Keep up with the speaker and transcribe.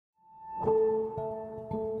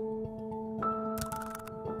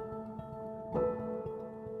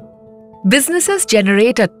Businesses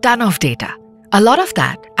generate a ton of data. A lot of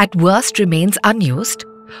that, at worst, remains unused,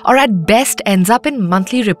 or at best ends up in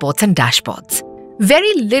monthly reports and dashboards.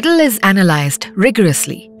 Very little is analyzed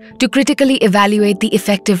rigorously to critically evaluate the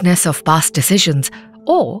effectiveness of past decisions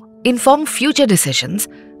or inform future decisions,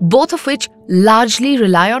 both of which largely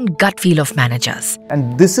rely on gut feel of managers.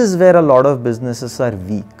 And this is where a lot of businesses are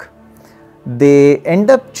weak. They end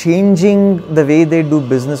up changing the way they do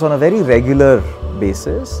business on a very regular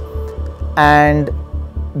basis, and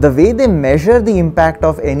the way they measure the impact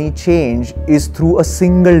of any change is through a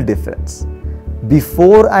single difference.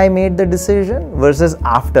 Before I made the decision versus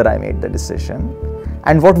after I made the decision.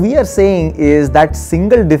 And what we are saying is that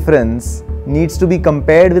single difference needs to be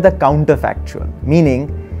compared with a counterfactual,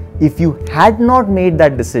 meaning if you had not made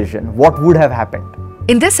that decision, what would have happened?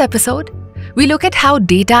 In this episode, we look at how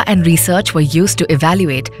data and research were used to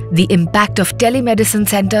evaluate the impact of telemedicine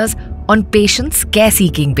centers on patients'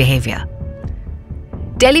 care-seeking behavior.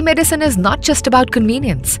 Telemedicine is not just about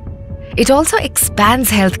convenience. It also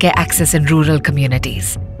expands healthcare access in rural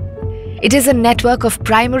communities. It is a network of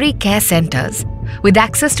primary care centers with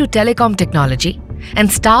access to telecom technology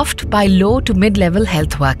and staffed by low to mid-level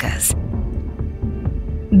health workers.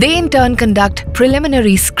 They in turn conduct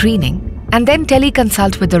preliminary screening and then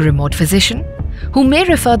teleconsult with a remote physician who may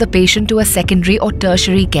refer the patient to a secondary or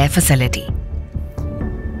tertiary care facility.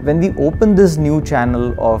 When we open this new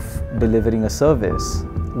channel of delivering a service,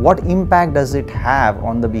 what impact does it have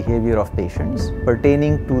on the behavior of patients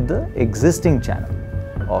pertaining to the existing channel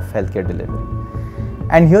of healthcare delivery?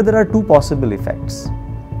 And here there are two possible effects.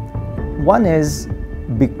 One is,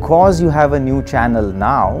 because you have a new channel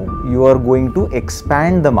now, you are going to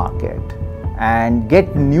expand the market and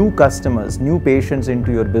get new customers, new patients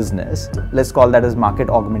into your business. Let's call that as market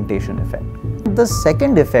augmentation effect. The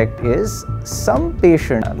second effect is, some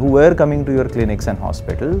patients who were coming to your clinics and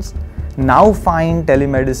hospitals now find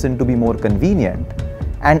telemedicine to be more convenient,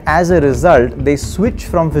 and as a result they switch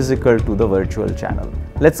from physical to the virtual channel.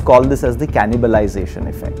 Let's call this as the cannibalization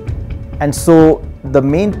effect. And so the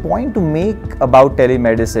main point to make about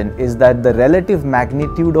telemedicine is that the relative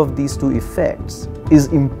magnitude of these two effects is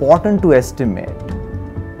important to estimate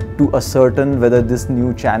to ascertain whether this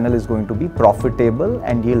new channel is going to be profitable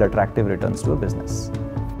and yield attractive returns to a business.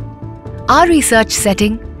 Our research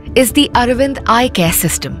setting is the Aravind eyecare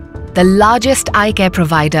system, the largest eye care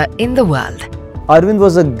provider in the world. Aravind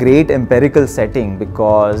was a great empirical setting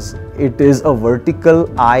because it is a vertical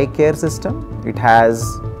eye care system. It has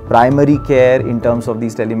primary care in terms of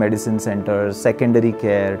these telemedicine centers, secondary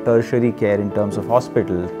care, tertiary care in terms of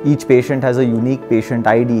hospital. Each patient has a unique patient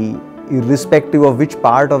ID. Irrespective of which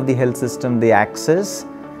part of the health system they access,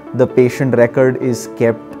 the patient record is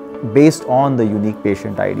kept based on the unique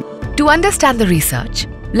patient ID. To understand the research,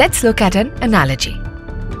 let's look at an analogy.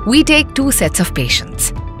 We take two sets of patients.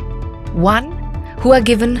 One who are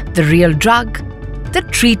given the real drug, the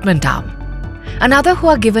treatment arm. Another who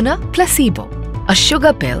are given a placebo, a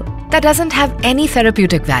sugar pill that doesn't have any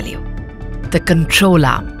therapeutic value, the control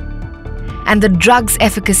arm. And the drug's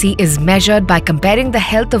efficacy is measured by comparing the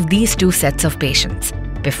health of these two sets of patients,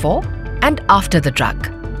 before and after the drug.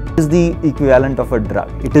 It is the equivalent of a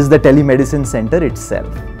drug. It is the telemedicine center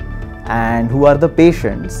itself. And who are the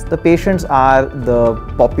patients? The patients are the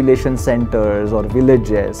population centers or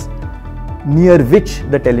villages near which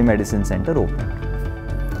the telemedicine center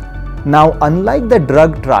opened. Now, unlike the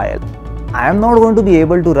drug trial, I am not going to be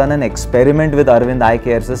able to run an experiment with Aravind Eye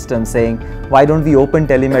Care System saying, why don't we open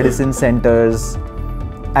telemedicine centers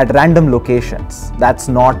at random locations? That's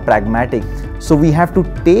not pragmatic. So we have to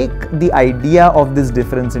take the idea of this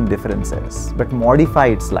difference in differences, but modify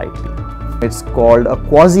it slightly. It's called a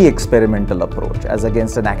quasi-experimental approach as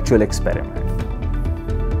against an actual experiment.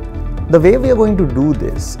 The way we are going to do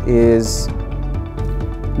this is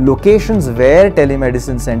locations where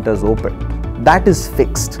telemedicine centers opened, that is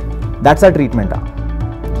fixed. That's our treatment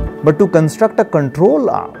arm. But to construct a control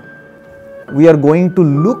arm, we are going to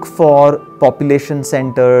look for population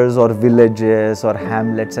centers or villages or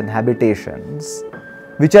hamlets and habitations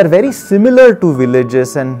which are very similar to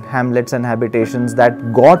villages and hamlets and habitations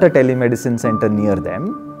that got a telemedicine center near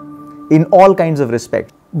them in all kinds of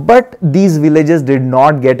respects. But these villages did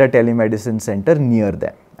not get a telemedicine center near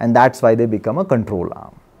them, and that's why they become a control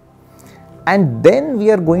arm. And then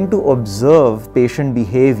we are going to observe patient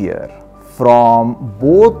behavior from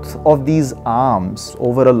both of these arms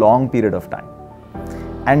over a long period of time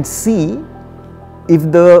and see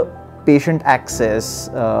if the patient access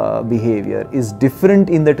behavior is different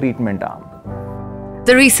in the treatment arm.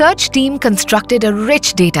 The research team constructed a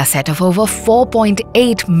rich data set of over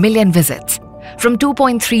 4.8 million visits from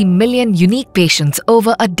 2.3 million unique patients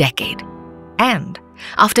over a decade. And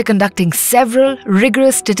after conducting several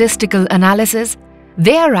rigorous statistical analyses,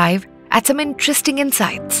 they arrive at some interesting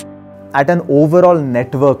insights. At an overall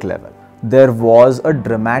network level, there was a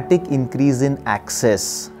dramatic increase in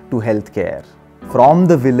access to healthcare from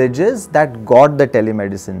the villages that got the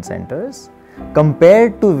telemedicine centers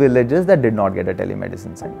compared to villages that did not get a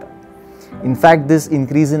telemedicine center. In fact, this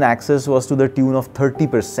increase in access was to the tune of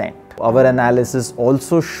 30%. Our analysis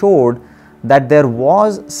also showed that there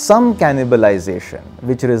was some cannibalization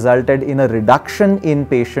which resulted in a reduction in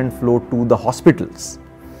patient flow to the hospitals,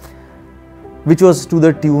 which was to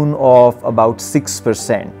the tune of about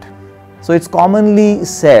 6%. So it's commonly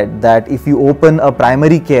said that if you open a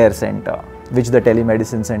primary care center, which the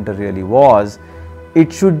telemedicine center really was,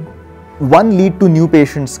 it should, one, lead to new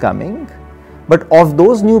patients coming, but of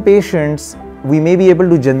those new patients, we may be able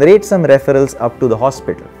to generate some referrals up to the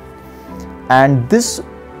hospital. And this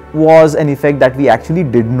was an effect that we actually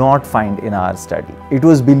did not find in our study. It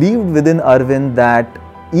was believed within Arvind that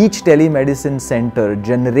each telemedicine center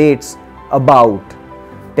generates about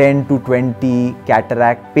 10 to 20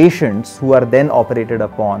 cataract patients who are then operated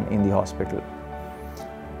upon in the hospital.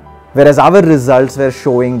 Whereas our results were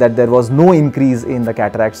showing that there was no increase in the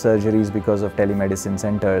cataract surgeries because of telemedicine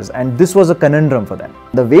centers, and this was a conundrum for them.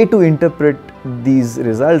 The way to interpret these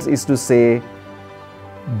results is to say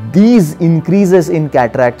these increases in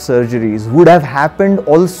cataract surgeries would have happened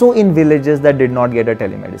also in villages that did not get a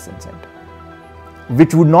telemedicine center,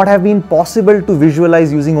 which would not have been possible to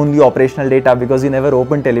visualize using only operational data because we never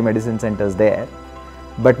opened telemedicine centers there.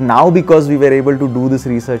 But now, because we were able to do this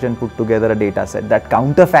research and put together a data set, that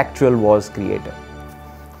counterfactual was created.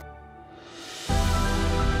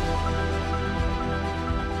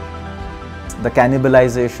 The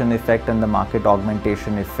cannibalization effect and the market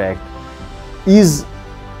augmentation effect is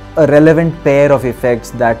a relevant pair of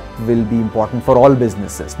effects that will be important for all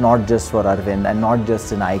businesses, not just for Arvind and not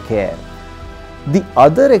just in eye care. The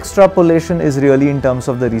other extrapolation is really in terms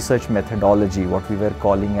of the research methodology, what we were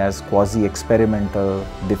calling as quasi-experimental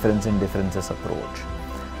difference in differences approach.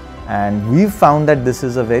 And we've found that this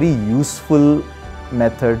is a very useful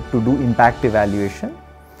method to do impact evaluation,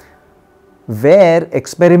 where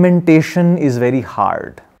experimentation is very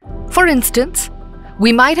hard. For instance,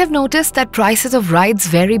 we might have noticed that prices of rides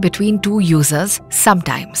vary between two users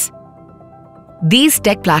sometimes. These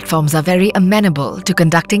tech platforms are very amenable to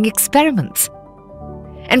conducting experiments,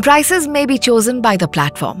 and prices may be chosen by the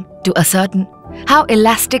platform to ascertain how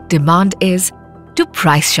elastic demand is to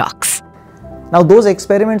price shocks. Now, those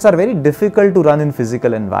experiments are very difficult to run in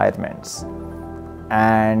physical environments,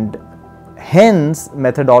 and hence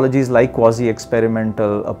methodologies like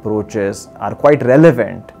quasi-experimental approaches are quite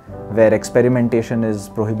relevant where experimentation is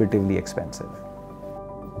prohibitively expensive.